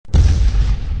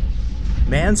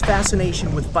Man's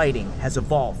fascination with fighting has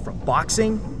evolved from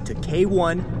boxing to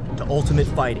K1 to ultimate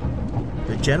fighting.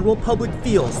 The general public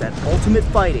feels that ultimate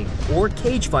fighting, or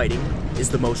cage fighting, is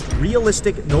the most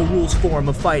realistic, no-rules form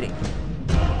of fighting.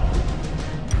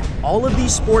 All of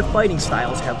these sport fighting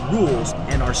styles have rules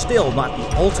and are still not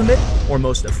the ultimate or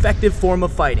most effective form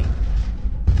of fighting.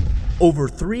 Over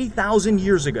 3,000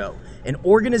 years ago, an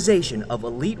organization of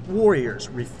elite warriors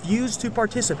refused to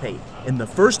participate in the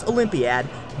first Olympiad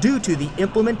due to the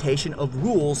implementation of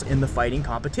rules in the fighting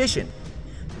competition.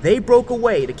 They broke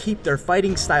away to keep their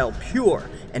fighting style pure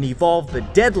and evolved the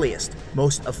deadliest,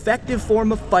 most effective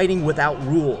form of fighting without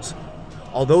rules.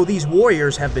 Although these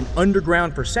warriors have been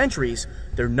underground for centuries,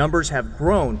 their numbers have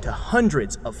grown to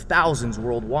hundreds of thousands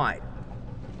worldwide.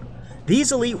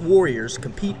 These elite warriors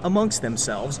compete amongst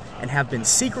themselves and have been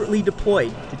secretly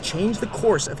deployed to change the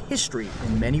course of history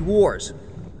in many wars.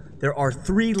 There are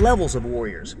 3 levels of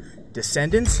warriors: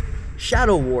 Descendants,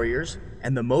 Shadow Warriors,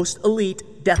 and the most elite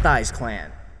Death Eyes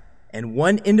clan. And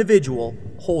one individual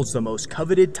holds the most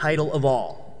coveted title of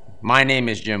all. My name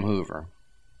is Jim Hoover.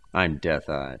 I'm Death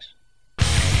Eyes.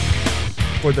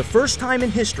 For the first time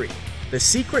in history, the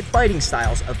secret fighting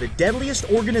styles of the deadliest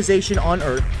organization on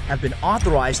Earth have been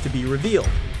authorized to be revealed.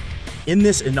 In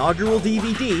this inaugural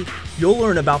DVD, you'll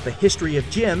learn about the history of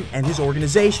Jim and his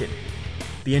organization.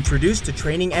 Be introduced to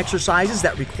training exercises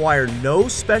that require no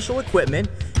special equipment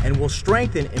and will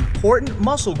strengthen important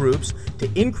muscle groups to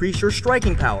increase your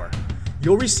striking power.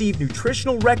 You'll receive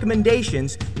nutritional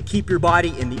recommendations to keep your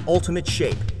body in the ultimate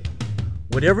shape.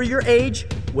 Whatever your age,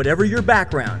 whatever your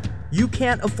background, you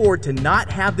can't afford to not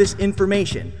have this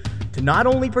information to not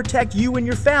only protect you and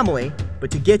your family, but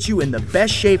to get you in the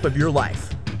best shape of your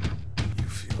life.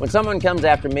 When someone comes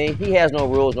after me, he has no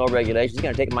rules, no regulations. He's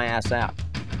going to take my ass out.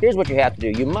 Here's what you have to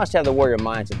do. You must have the warrior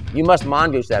mindset. You must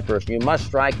mongoose that person. You must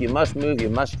strike. You must move. You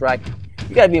must strike.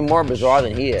 You got to be more bizarre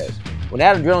than he is. When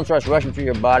adrenaline starts rushing through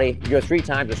your body, you're 3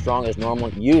 times as strong as normal.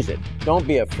 Use it. Don't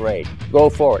be afraid. Go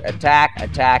for it. Attack,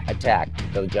 attack, attack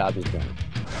until the job is done.